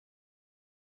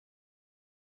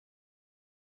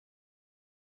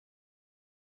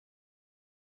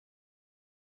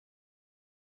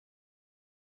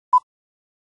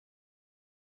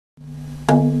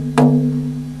I'm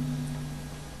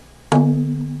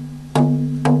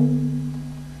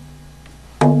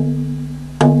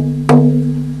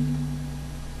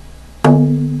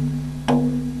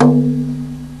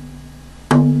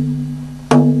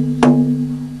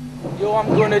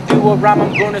gonna do a rhyme,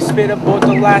 I'm gonna spit about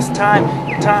the last time.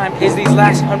 Time is these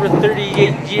last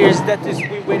 138 years that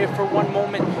we waited for one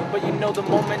moment, but you know the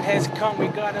moment has come. We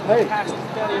gotta look past the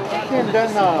failure, the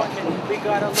disappointment. We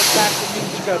gotta look back to the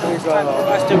future. It's time for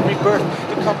us to rebirth,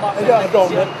 to come up and let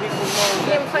these young people know.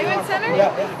 The Employment Center,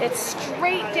 it's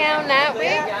straight down that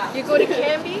way. You go to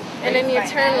Canby, and then you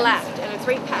turn left, and it's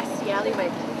right past the alleyway.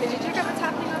 Did you check out what's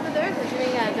happening over there? They're doing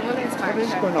the Women's March. What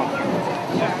is going on?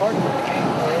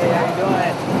 Hey, how you doing?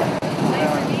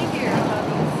 Nice to be here.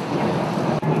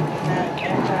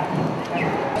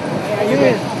 Are you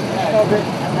in?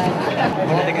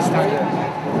 I think it's time to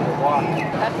walk.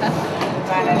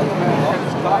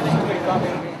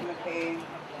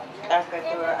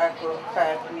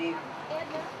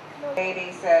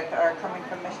 Ladies that are coming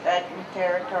from the Staten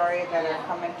territory that are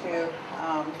coming to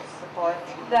support.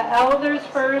 The elders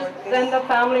first, then the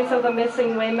families of the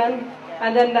missing women,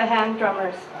 and then the hand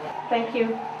drummers. Thank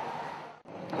you.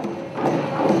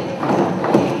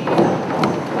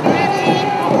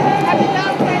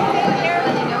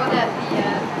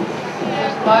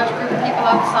 Large group of people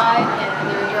outside and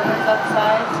there are drummers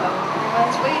outside, so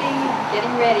everyone's waiting,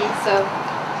 getting ready, so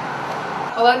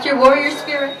pull out your warrior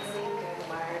spirits.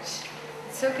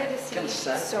 It's so good to see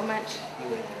so much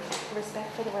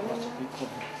respect for the women.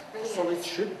 So it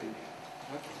should be.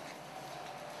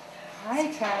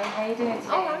 Hi Terry, how are you doing today?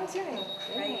 Oh, I'm doing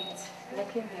great.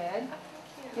 Looking good.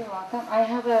 You're welcome. I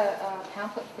have a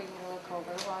pamphlet for you to look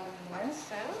over while you're here.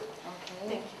 So, Okay.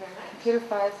 thank you very much. Computer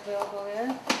files available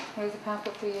there. Here's a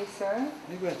pamphlet for you, sir.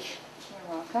 You which? You're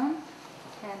welcome.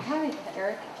 And hi,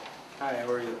 Eric. Hi,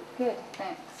 how are you? Good,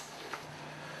 thanks.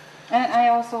 And I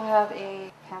also have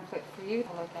a pamphlet for you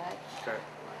to look at. Okay.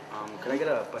 Could I get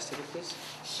a bus ticket, please?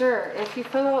 Sure. If you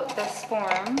fill out this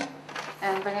form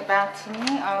and bring it back to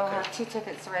me, I'll have 2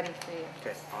 tickets ready for you.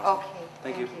 Okay, awesome. Okay,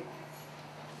 Thank you.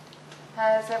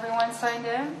 Has everyone signed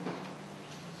in?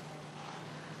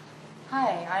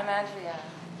 Hi, I'm Andrea.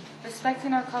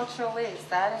 Respecting our cultural ways,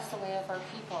 that is the way of our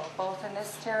people, both in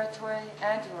this territory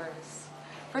and yours.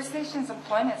 First Nations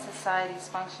Employment Society's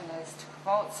function is to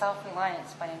promote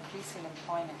self-reliance by increasing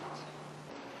employment.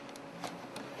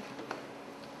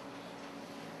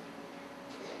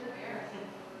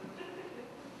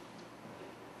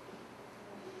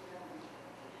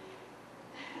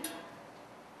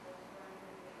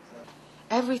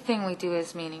 Everything we do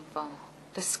is meaningful.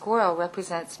 The squirrel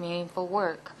represents meaningful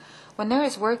work. When there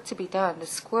is work to be done, the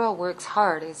squirrel works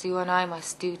hard, as you and I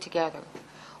must do together.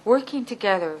 Working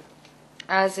together,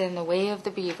 as in the way of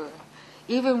the beaver.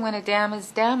 Even when a dam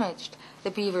is damaged,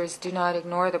 the beavers do not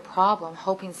ignore the problem,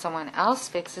 hoping someone else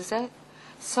fixes it.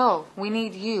 So, we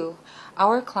need you,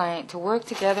 our client, to work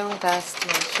together with us to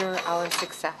ensure our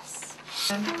success.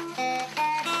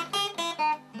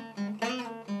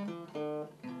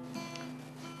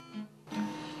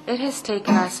 It has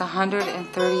taken us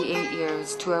 138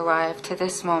 years to arrive to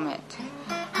this moment.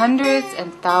 Hundreds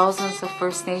and thousands of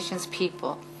First Nations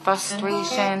people,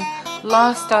 frustration,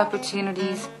 lost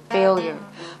opportunities, failure.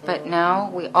 But now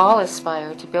we all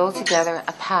aspire to build together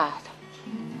a path.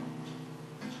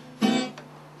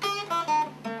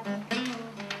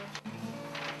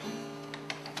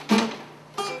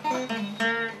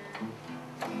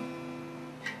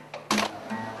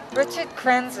 Richard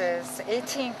Krenz's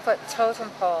 18-foot totem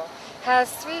pole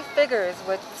has 3 figures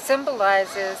which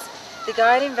symbolizes the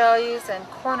guiding values and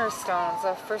cornerstones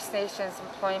of First Nations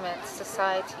Employment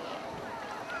Society.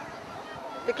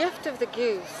 The gift of the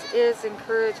goose is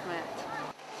encouragement.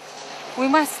 We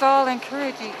must all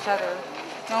encourage each other,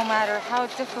 no matter how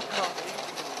difficult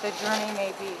the journey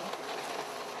may be.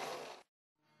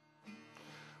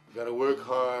 We've got to work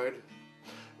hard.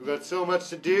 We've got so much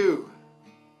to do.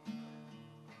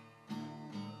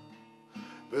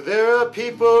 But there are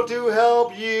people to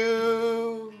help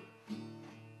you.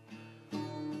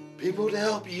 People to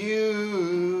help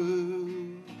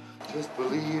you. Just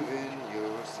believe in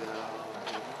yourself.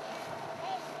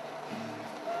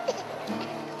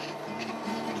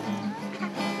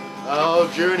 Our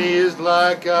journey is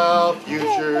like our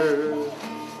future.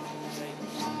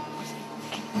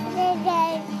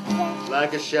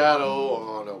 Like a shadow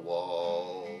on a wall.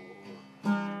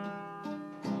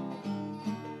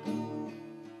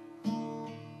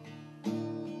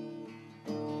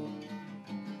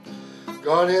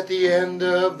 Gone at the end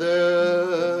of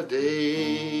the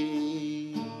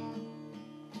day.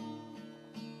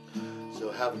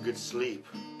 So have a good sleep.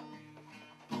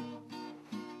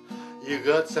 You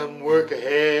got some work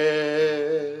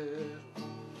ahead.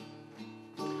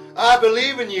 I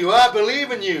believe in you. I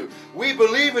believe in you. We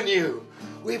believe in you.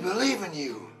 We believe in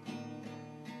you.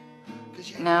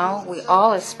 Now we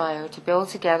all aspire to build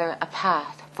together a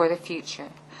path for the future,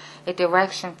 a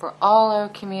direction for all our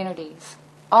communities,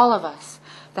 all of us,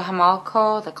 the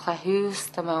Hamalko, the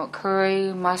Clahoose, the Mount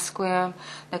Currie, Musqueam,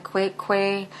 the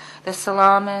Quakwe, the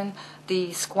Salaman,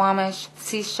 the Squamish,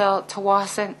 Sechelt,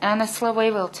 Tawasin, and the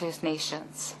Tsleil-Waututh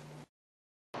nations.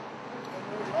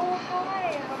 Oh,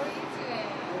 hi. How are you doing?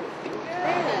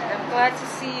 Good. I'm glad to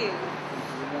see you.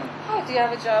 Oh, do you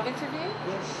have a job interview?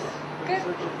 Yes. Good.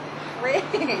 Great.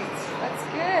 That's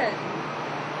good.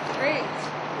 Great.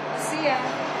 See ya.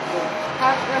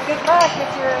 Have good luck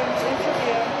with your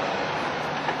interview.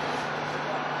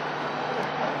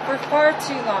 For far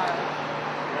too long,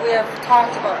 we have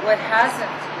talked about what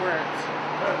hasn't worked.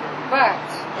 But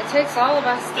it takes all of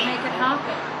us to make it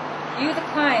happen. You, the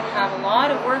client, have a lot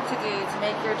of work to do to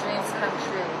make your dreams come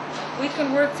true. We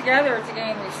can work together to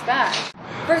gain respect.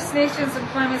 First Nations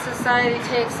Employment Society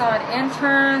takes on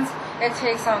interns, it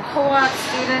takes on co-op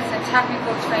students and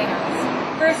technical trainers.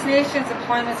 First Nations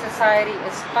Employment Society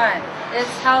is fun,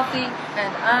 it's healthy,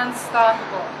 and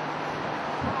unstoppable.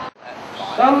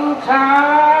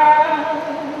 Sometimes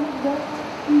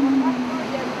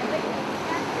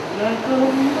like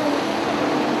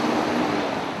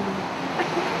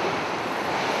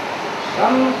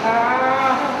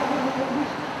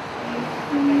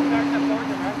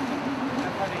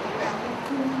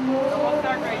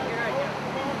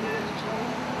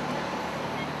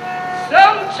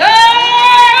sometimes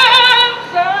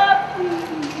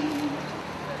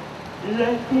I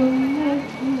feel like